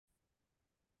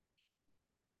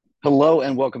Hello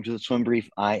and welcome to the Swim Brief.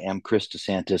 I am Chris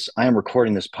DeSantis. I am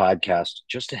recording this podcast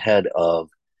just ahead of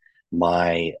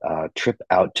my trip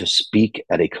out to speak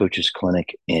at a coach's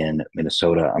clinic in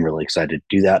Minnesota. I'm really excited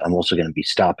to do that. I'm also going to be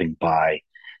stopping by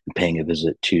and paying a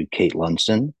visit to Kate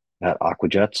Lunston at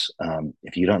Aquajets.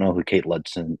 If you don't know who Kate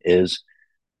Lunston is,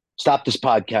 stop this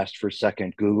podcast for a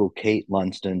second. Google Kate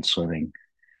Lunston swimming,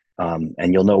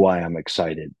 and you'll know why I'm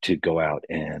excited to go out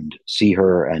and see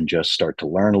her and just start to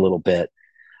learn a little bit.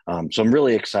 So I'm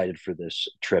really excited for this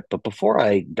trip. But before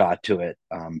I got to it,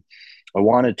 I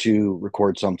wanted to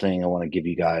record something. I want to give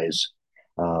you guys,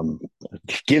 um,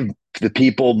 give the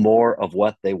people more of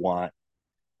what they want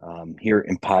here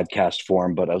in podcast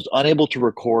form. But I was unable to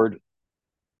record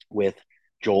with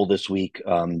Joel this week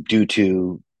due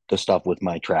to the stuff with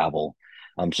my travel.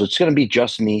 So it's going to be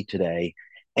just me today.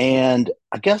 And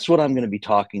I guess what I'm going to be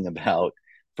talking about,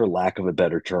 for lack of a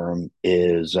better term,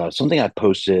 is something I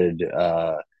posted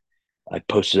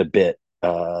a bit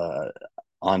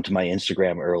onto my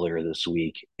Instagram earlier this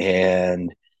week.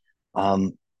 And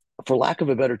um, for lack of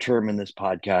a better term in this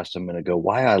podcast, I'm going to go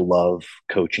why I love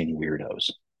coaching weirdos.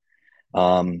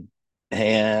 Um,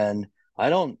 and I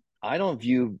don't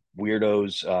view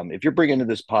weirdos. If you're bringing to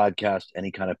this podcast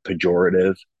any kind of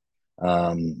pejorative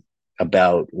um,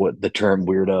 about what the term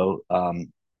weirdo,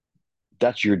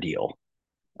 that's your deal.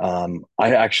 I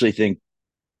actually think,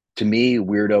 to me,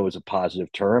 weirdo is a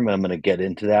positive term. And I'm going to get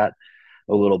into that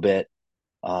a little bit.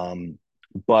 Um,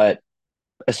 but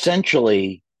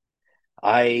essentially,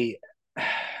 I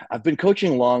I've been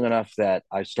coaching long enough that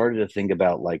I started to think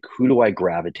about, like, who do I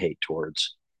gravitate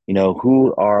towards?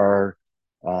 Who are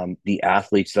the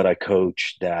athletes that I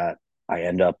coach that I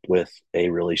end up with a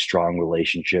really strong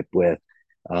relationship with?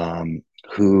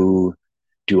 Who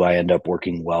do I end up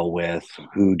working well with?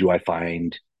 Who do I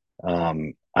find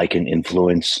I can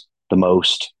influence the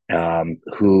most?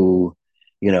 Who,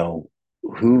 you know,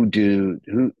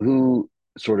 who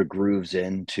sort of grooves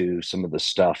into some of the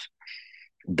stuff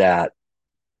that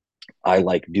I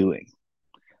like doing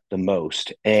the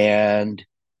most. And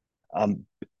um,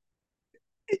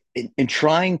 in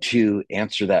trying to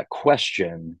answer that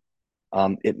question,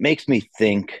 it makes me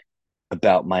think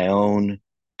about my own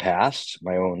past,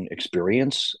 my own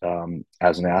experience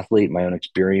as an athlete, my own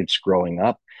experience growing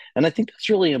up. And I think that's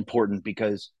really important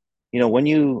because, when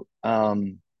you're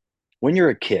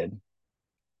a kid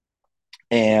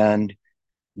and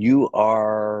you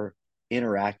are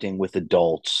interacting with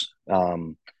adults.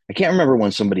 I can't remember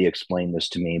when somebody explained this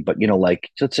to me, but like,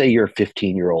 let's say you're a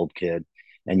 15-year-old kid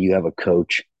and you have a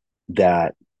coach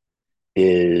that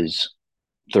is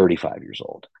 35 years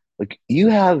old. Like, you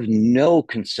have no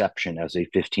conception as a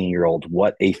 15-year-old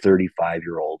what a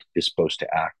 35-year-old is supposed to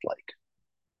act like.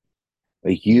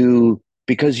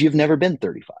 Because you've never been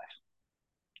 35.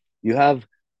 You have,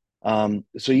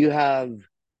 so you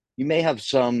may have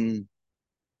some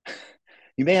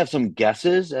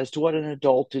guesses as to what an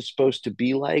adult is supposed to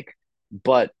be like,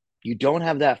 but you don't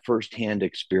have that firsthand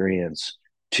experience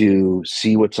to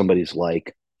see what somebody's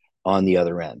like on the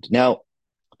other end. Now,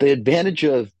 the advantage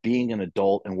of being an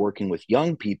adult and working with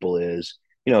young people is,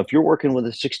 if you're working with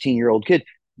a 16-year-old kid,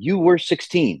 you were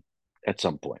 16 at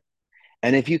some point.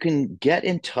 And if you can get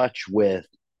in touch with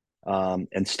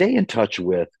and stay in touch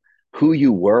with who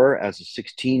you were as a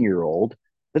 16-year-old.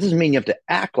 That doesn't mean you have to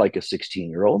act like a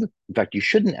 16-year-old. In fact, you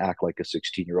shouldn't act like a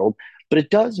 16-year-old, but it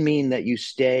does mean that you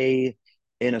stay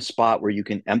in a spot where you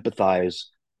can empathize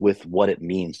with what it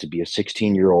means to be a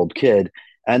 16-year-old kid,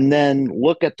 and then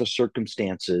look at the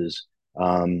circumstances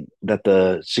that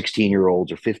the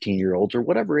 16-year-olds or 15-year-olds or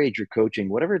whatever age you're coaching,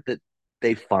 whatever that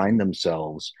they find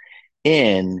themselves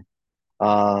in,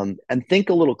 and think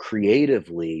a little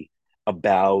creatively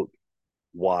about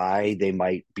why they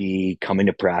might be coming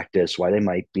to practice, why they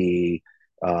might be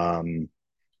um,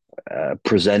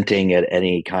 presenting at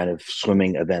any kind of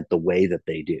swimming event the way that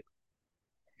they do.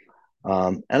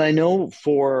 And I know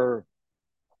for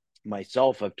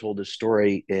myself, I've told this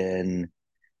story in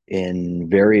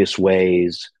various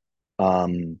ways.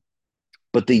 Um,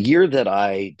 but the year that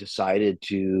I decided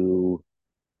to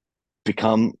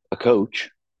become a coach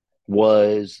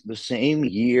was the same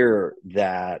year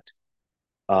that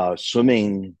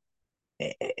swimming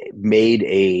made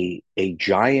a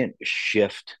giant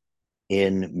shift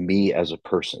in me as a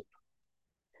person.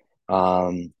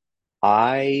 Um,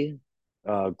 I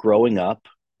growing up,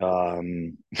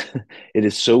 it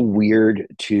is so weird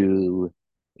to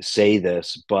say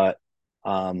this, but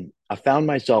I found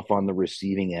myself on the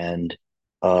receiving end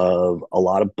of a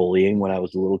lot of bullying when I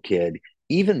was a little kid,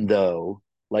 even though,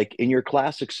 like, in your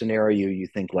classic scenario, you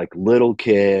think like little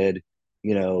kid,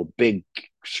 big,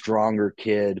 stronger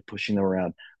kid pushing them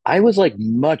around. I was like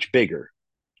much bigger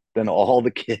than all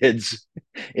the kids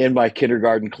in my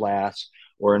kindergarten class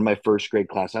or in my first grade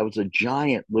class. I was a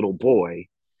giant little boy,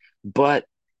 but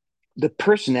the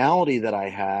personality that I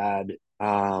had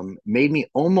made me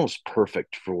almost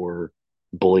perfect for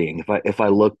bullying. If I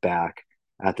look back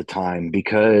at the time,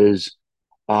 because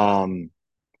um,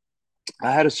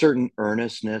 I had a certain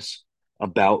earnestness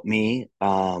about me,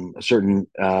 a certain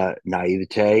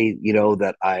naivete,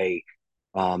 that I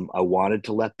wanted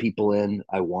to let people in.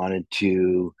 I wanted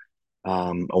to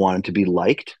be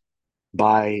liked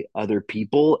by other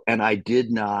people, and I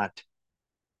did not.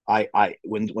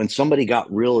 When somebody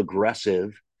got real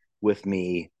aggressive with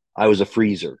me, I was a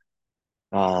freezer.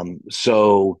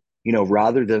 So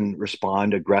rather than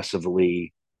respond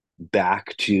aggressively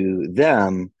back to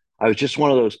them, I was just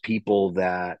one of those people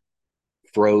that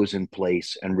froze in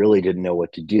place and really didn't know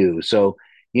what to do. So,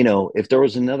 if there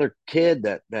was another kid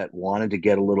that wanted to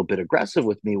get a little bit aggressive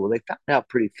with me, well, they found out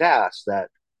pretty fast that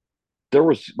there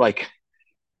was like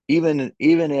even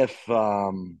if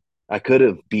I could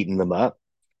have beaten them up,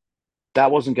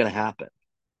 that wasn't going to happen.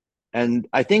 And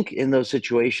I think in those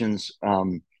situations,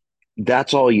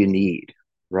 that's all you need,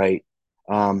 right?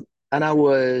 And I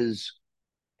always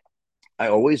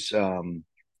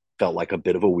felt like a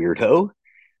bit of a weirdo,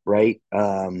 right?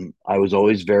 I was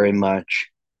always very much,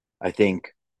 I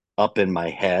think, up in my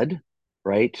head,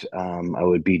 right? I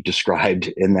would be described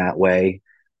in that way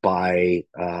by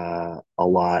a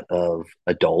lot of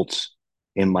adults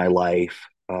in my life.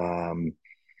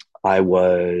 I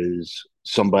was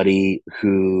somebody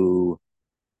who,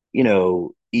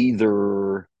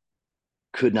 either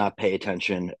could not pay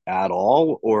attention at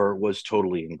all or was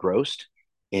totally engrossed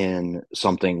in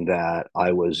something that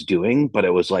I was doing, but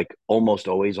it was like almost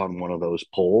always on one of those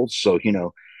poles. So,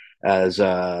 as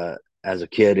a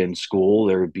kid in school,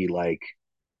 there would be like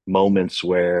moments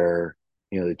where,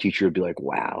 the teacher would be like,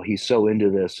 wow, he's so into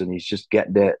this and he's just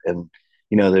getting it. And,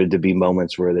 there'd be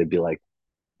moments where they'd be like,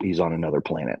 he's on another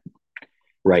planet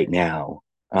right now.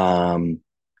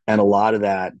 And a lot of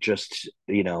that just,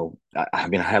 I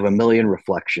mean, I have a million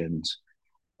reflections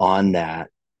on that.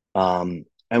 And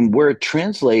where it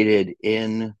translated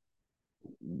in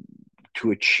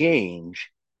to a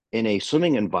change in a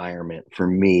swimming environment for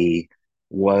me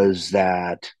was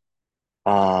that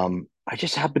I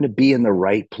just happened to be in the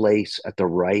right place at the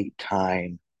right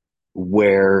time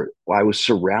where I was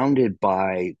surrounded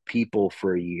by people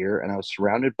for a year and I was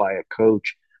surrounded by a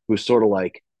coach who was sort of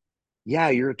like, yeah,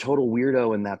 you're a total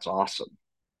weirdo and that's awesome.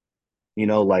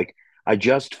 Like I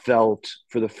just felt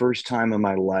for the first time in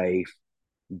my life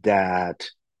that,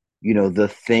 the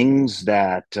things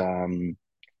that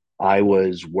I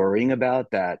was worrying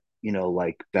about that,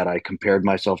 like that I compared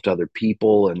myself to other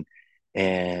people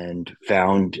and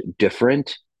found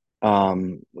different,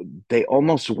 um, they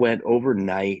almost went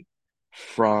overnight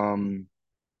from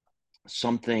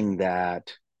something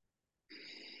that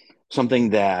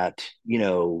something that,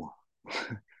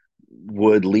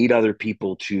 would lead other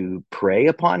people to prey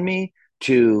upon me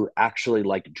to actually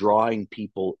like drawing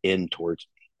people in towards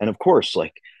me. And of course,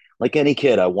 like any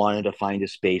kid, I wanted to find a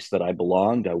space that I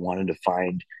belonged. I wanted to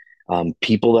find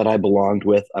people that I belonged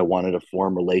with. I wanted to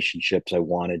form relationships. I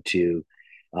wanted to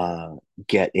uh,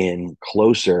 get in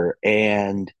closer.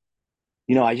 And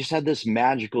I just had this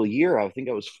magical year. I think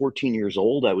I was 14 years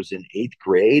old. I was in eighth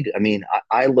grade. I mean,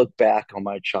 I look back on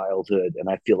my childhood and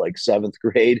I feel like seventh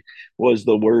grade was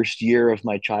the worst year of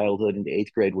my childhood and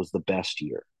eighth grade was the best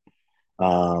year.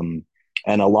 Um,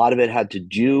 and a lot of it had to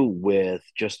do with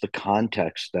just the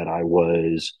context that I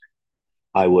was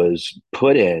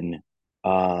put in,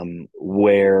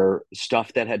 where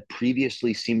stuff that had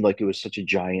previously seemed like it was such a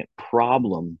giant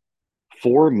problem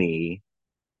for me,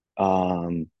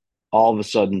 um, all of a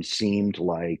sudden seemed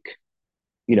like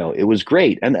it was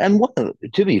great. And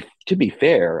to be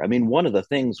fair, I mean, one of the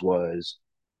things was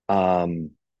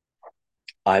um,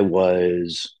 I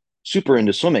was super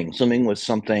into swimming. Swimming was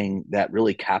something that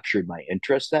really captured my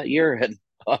interest that year, and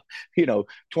uh,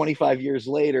 25 years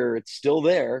later, it's still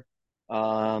there.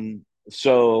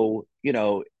 So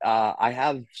I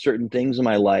have certain things in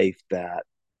my life that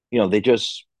they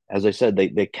just, as I said,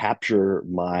 they capture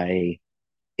my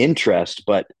interest,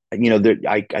 but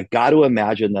I got to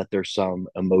imagine that there's some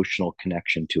emotional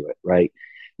connection to it, right?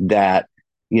 That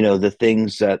the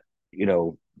things that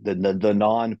the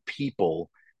non people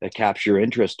that capture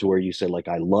interest to where you say like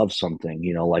I love something,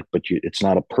 like but it's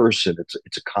not a person,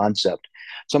 it's a concept,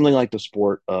 something like the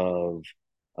sport of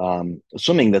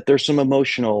swimming. That there's some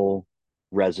emotional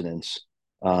resonance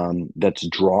that's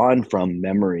drawn from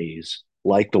memories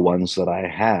like the ones that I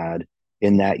had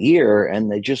in that year,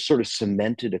 and they just sort of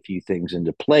cemented a few things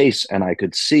into place, and I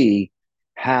could see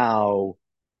how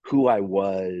who I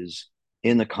was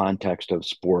in the context of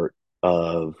sport,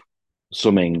 of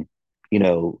swimming,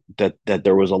 that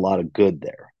there was a lot of good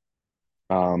there,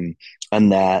 um,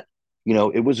 and that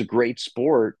it was a great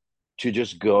sport to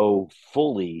just go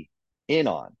fully in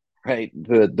on. Right,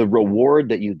 the reward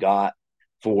that you got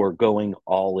for going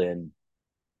all in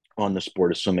on the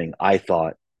sport of swimming, I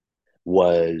thought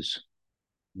was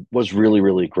really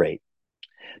really great.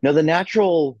 Now the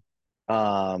natural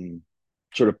um,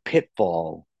 sort of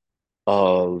pitfall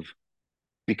of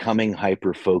becoming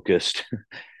hyper focused,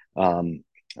 um,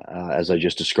 as I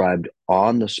just described,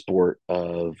 on the sport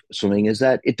of swimming is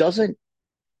that it doesn't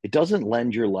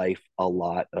lend your life a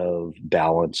lot of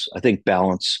balance. I think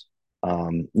balance,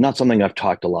 not something I've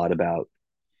talked a lot about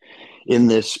in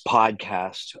this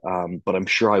podcast, but I'm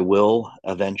sure I will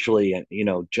eventually. And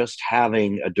just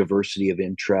having a diversity of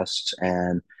interests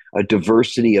and a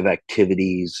diversity of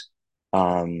activities,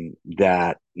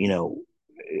 that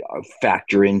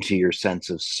factor into your sense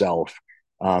of self.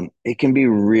 It can be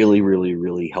really, really,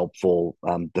 really helpful.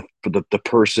 The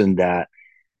person that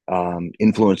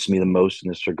influenced me the most in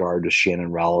this regard was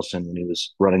Shannon Rallison when he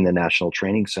was running the National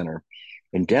Training Center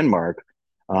in Denmark,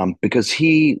 because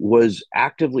he was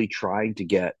actively trying to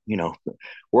get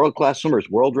world class swimmers,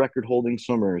 world record holding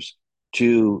swimmers,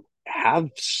 to have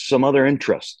some other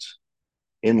interests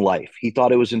in life. He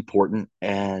thought it was important,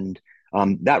 and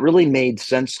that really made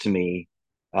sense to me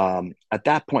at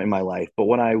that point in my life. But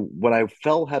when I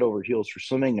fell head over heels for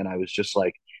swimming, and I was just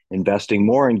like investing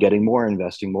more and getting more,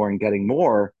 investing more and getting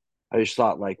more, I just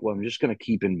thought like, well, I'm just going to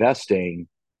keep investing.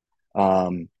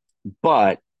 Um,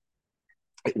 but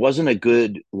it wasn't a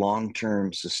good long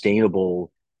term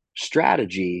sustainable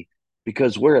strategy,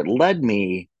 because where it led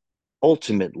me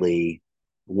ultimately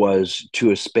was to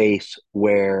a space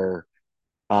where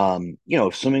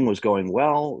if swimming was going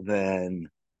well, then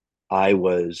I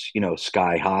was,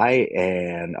 sky high,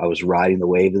 and I was riding the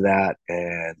wave of that,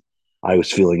 and I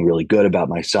was feeling really good about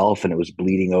myself, and it was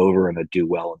bleeding over, and I'd do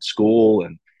well in school,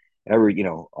 and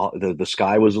the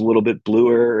sky was a little bit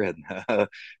bluer, and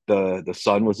the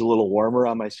sun was a little warmer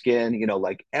on my skin,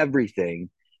 like everything.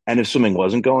 And if swimming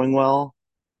wasn't going well,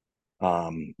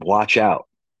 watch out,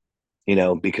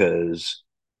 because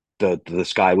the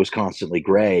sky was constantly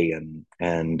gray,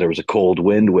 and there was a cold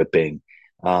wind whipping,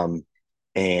 um,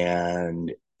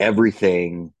 and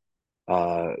everything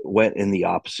went in the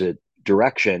opposite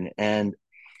direction. And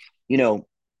you know,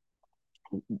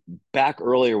 back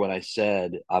earlier when I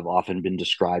said I've often been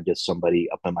described as somebody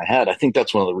up in my head, I think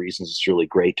that's one of the reasons it's really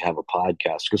great to have a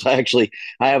podcast, because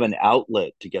I have an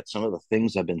outlet to get some of the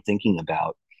things I've been thinking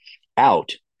about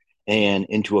out and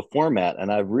into a format.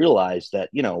 And I've realized that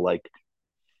like,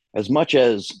 as much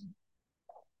as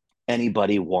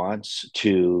anybody wants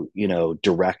to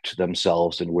direct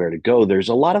themselves and where to go, there's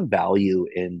a lot of value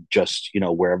in just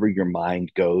wherever your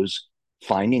mind goes,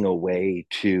 finding a way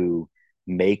to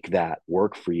make that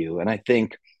work for you. And I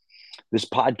think this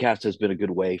podcast has been a good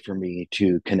way for me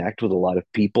to connect with a lot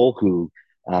of people who,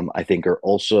 I think, are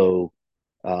also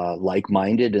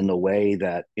like-minded in the way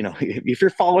that if you're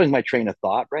following my train of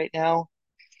thought right now,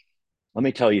 let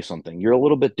me tell you something. You're a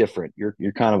little bit different.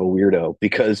 You're kind of a weirdo,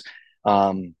 because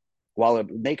um, while it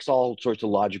makes all sorts of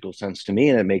logical sense to me,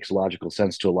 and it makes logical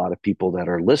sense to a lot of people that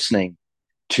are listening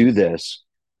to this,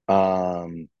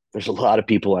 there's a lot of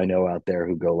people I know out there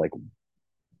who go like,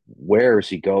 "Where is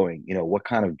he going? What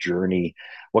kind of journey,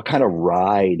 what kind of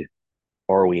ride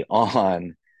are we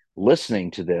on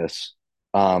listening to this?"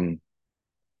 Um,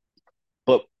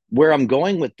 but where I'm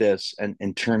going with this, and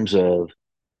in terms of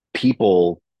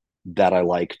people that I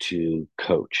like to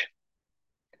coach,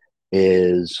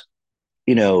 is,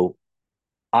 you know,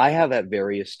 I have at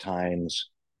various times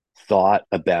thought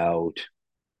about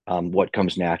what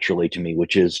comes naturally to me,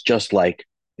 which is just like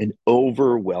an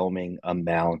overwhelming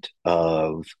amount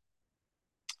of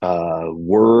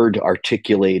word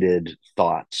articulated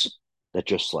thoughts that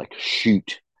just like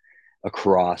shoot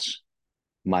across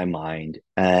my mind.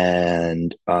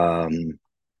 And,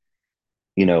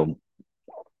 you know,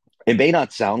 it may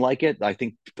not sound like it. I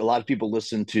think a lot of people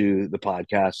listen to the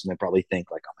podcast and they probably think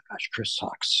like, "Oh my gosh, Chris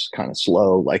talks kind of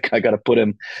slow. Like I got to put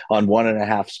him on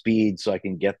 1.5 speed so I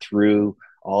can get through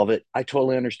all of it." I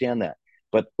totally understand that.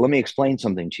 But let me explain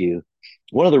something to you.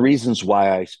 One of the reasons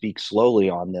why I speak slowly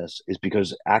on this is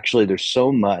because actually there's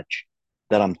so much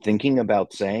that I'm thinking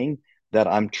about saying that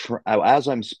as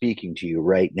I'm speaking to you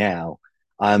right now,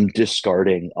 I'm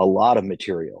discarding a lot of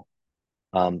material,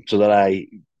 um, so that I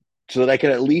so that I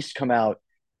can at least come out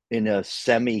in a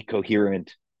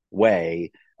semi-coherent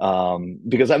way,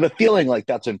 Because I have a feeling like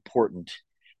that's important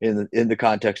in the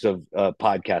context of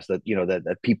podcasts, that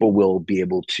that people will be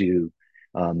able to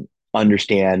um,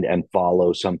 understand and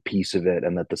follow some piece of it,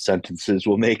 and that the sentences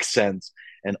will make sense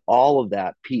and all of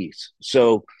that piece.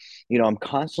 So, I'm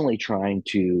constantly trying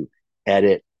to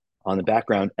edit on the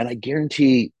background, and I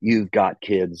guarantee you've got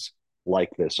kids like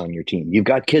this on your team. You've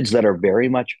got kids that are very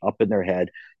much up in their head.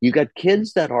 You've got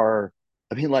kids that are,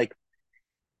 I mean, like,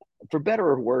 for better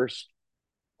or worse,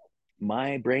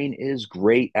 my brain is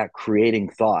great at creating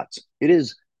thoughts. It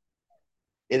is,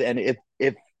 and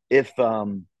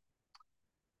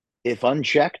if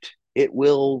unchecked, it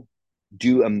will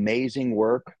do amazing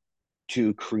work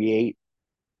to create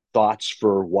thoughts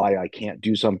for why I can't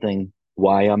do something,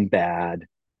 why I'm bad,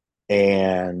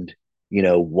 and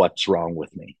what's wrong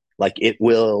with me. Like, it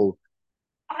will.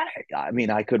 I mean,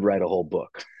 I could write a whole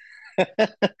book.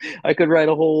 I could write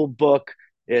a whole book,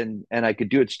 and I could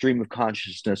do it stream of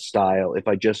consciousness style if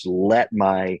I just let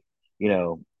my,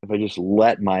 if I just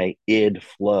let my id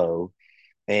flow,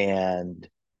 and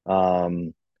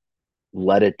um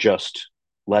let it just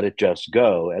let it just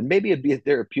go. And maybe it'd be a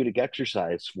therapeutic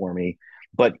exercise for me.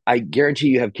 But I guarantee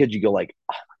you have kids, you go like,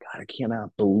 oh my God, I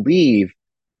cannot believe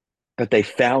that they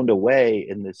found a way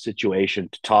in this situation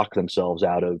to talk themselves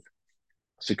out of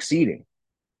succeeding.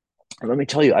 And let me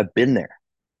tell you, I've been there.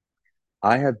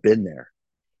 I have been there.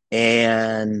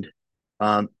 And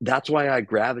that's why I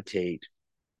gravitate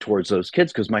towards those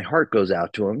kids, because my heart goes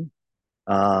out to them.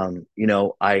 I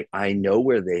know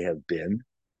where they have been.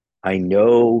 I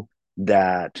know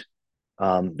that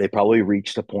they probably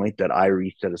reached the point that I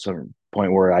reached at a certain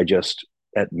point, where I just,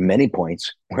 at many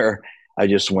points, where I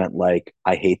just went like,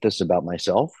 I hate this about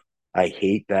myself. I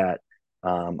hate that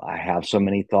I have so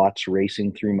many thoughts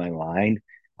racing through my mind.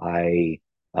 I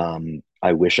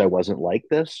wish I wasn't like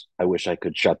this. I wish I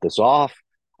could shut this off.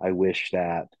 I wish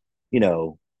that, you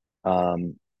know,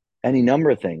 um, any number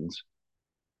of things.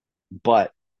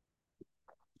 But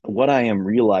what I am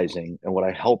realizing, and what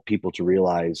I help people to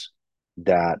realize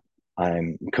that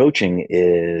I'm coaching,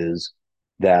 is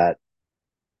that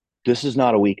this is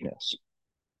not a weakness.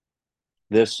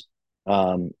 This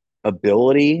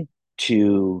ability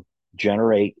to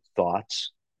generate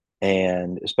thoughts,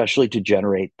 and especially to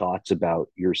generate thoughts about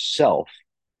yourself,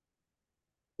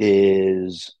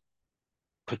 is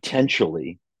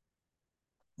potentially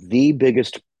the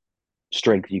biggest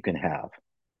strength you can have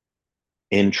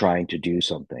in trying to do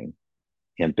something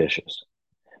ambitious.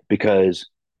 Because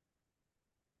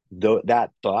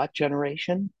that thought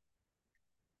generation,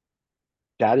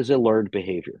 that is a learned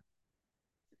behavior.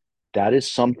 That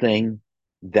is something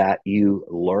that you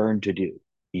learn to do.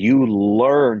 You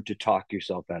learn to talk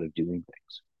yourself out of doing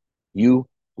things. You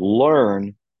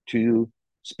learn to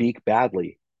speak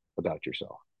badly about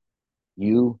yourself.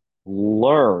 You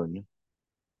learn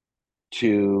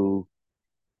to,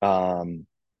 um,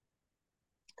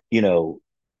 you know,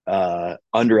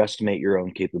 underestimate your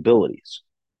own capabilities.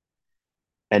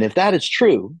 And if that is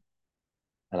true,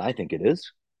 and I think it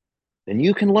is, then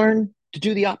you can learn to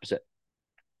do the opposite.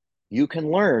 You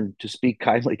can learn to speak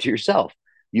kindly to yourself.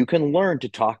 You can learn to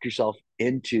talk yourself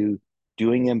into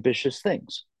doing ambitious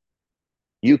things.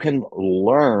 You can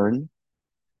learn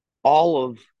all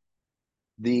of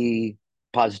the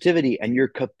positivity and your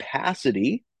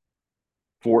capacity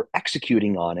for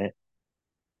executing on it.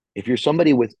 If you're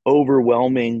somebody with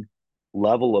overwhelming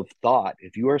level of thought,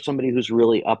 if you are somebody who's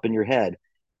really up in your head,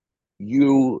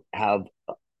 you have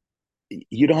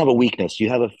you don't have a weakness. You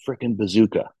have a freaking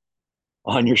bazooka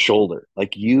on your shoulder.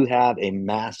 Like, you have a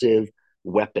massive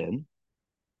weapon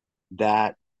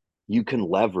that you can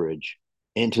leverage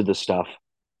into the stuff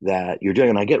that you're doing.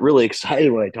 And I get really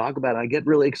excited when I talk about it. I get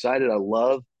really excited.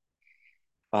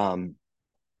 Um,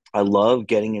 I love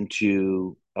getting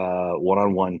into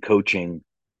one-on-one coaching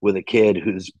with a kid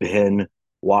who's been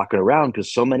walking around,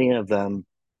 because so many of them,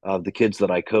 of the kids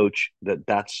that I coach,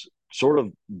 that's sort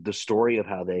of the story of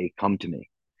how they come to me.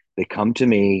 They come to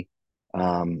me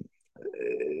um,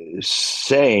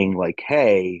 saying like,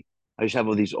 "Hey, I just have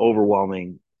all these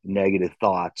overwhelming negative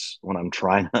thoughts when I'm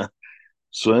trying to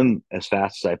swim as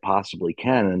fast as I possibly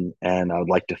can, and I would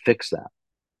like to fix that."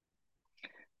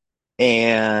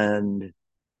 And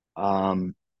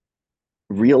um,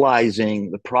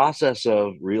 realizing the process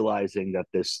of realizing that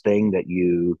this thing that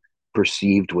you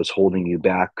perceived was holding you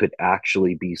back could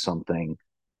actually be something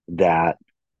that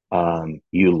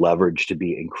you leverage to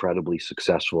be incredibly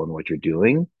successful in what you're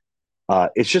doing.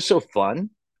 It's just so fun.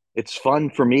 It's fun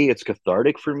for me. It's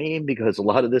cathartic for me, because a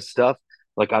lot of this stuff,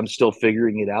 like, I'm still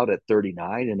figuring it out at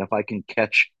 39. And if I can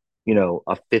catch,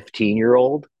 a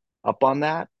 15-year-old up on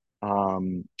that,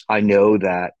 I know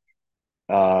that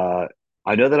uh,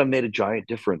 I know that I've made a giant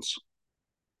difference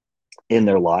in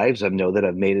their lives. I know that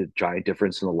I've made a giant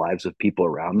difference in the lives of people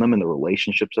around them and the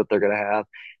relationships that they're going to have,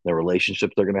 the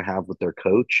relationships they're going to have with their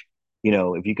coach. You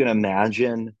know, if you can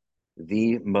imagine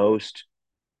the most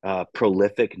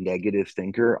prolific negative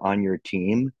thinker on your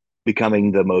team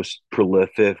becoming the most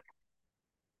prolific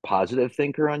positive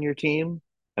thinker on your team,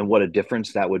 and what a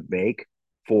difference that would make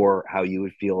for how you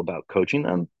would feel about coaching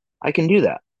them, I can do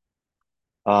that.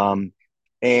 Um,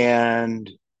 and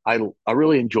I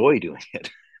really enjoy doing it.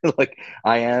 Like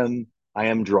I am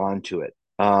drawn to it.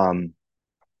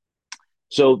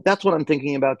 So that's what I'm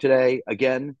thinking about today.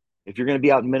 Again, if you're going to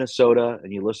be out in Minnesota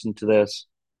and you listen to this,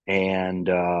 and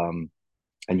and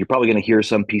you're probably going to hear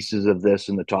some pieces of this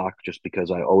in the talk, just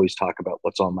because I always talk about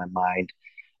what's on my mind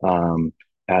um,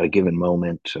 at a given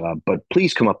moment. But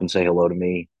please come up and say hello to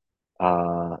me.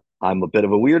 I'm a bit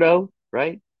of a weirdo,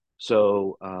 right?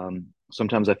 So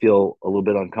sometimes I feel a little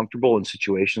bit uncomfortable in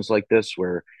situations like this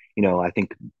where, you know, I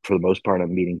think for the most part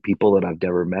I'm meeting people that I've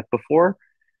never met before.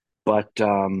 But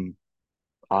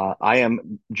I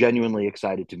am genuinely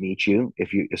excited to meet you,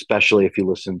 if you, especially if you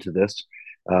listen to this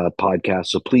podcast.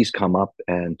 So please come up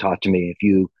and talk to me. If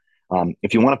you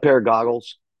want a pair of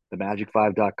goggles,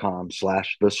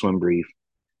 themagic5.com/the swim brief.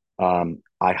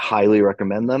 I highly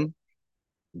recommend them.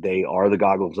 They are the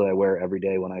goggles that I wear every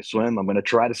day when I swim. I'm going to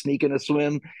try to sneak in a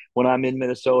swim when I'm in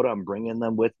Minnesota. I'm bringing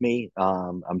them with me.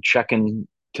 I'm checking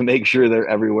to make sure they're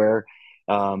everywhere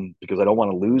because I don't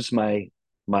want to lose my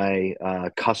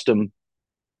custom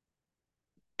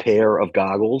pair of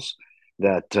goggles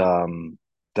that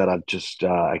I've just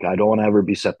I don't want to ever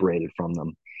be separated from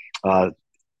them. Uh,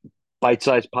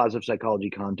 Bite-sized positive psychology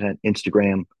content,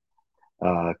 Instagram,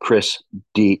 Chris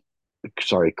D.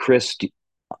 Sorry, Chris D,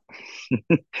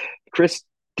 Chris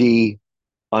D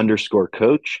underscore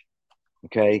coach.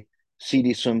 Okay,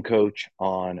 CD Swim Coach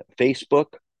on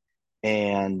Facebook,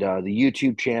 and the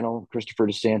YouTube channel, Christopher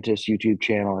DeSantis YouTube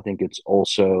channel. I think it's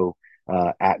also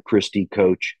at Christy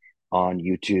Coach on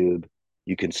YouTube.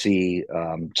 You can see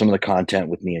some of the content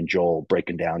with me and Joel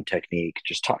breaking down technique,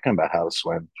 just talking about how to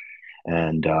swim,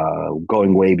 and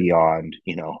going way beyond,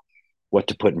 you know, what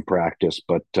to put in practice,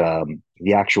 but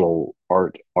the actual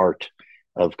art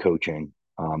of coaching.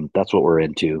 That's what we're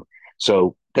into.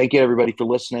 So thank you everybody for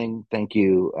listening. Thank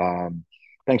you.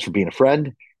 Thanks for being a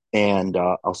friend, and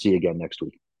I'll see you again next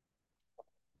week.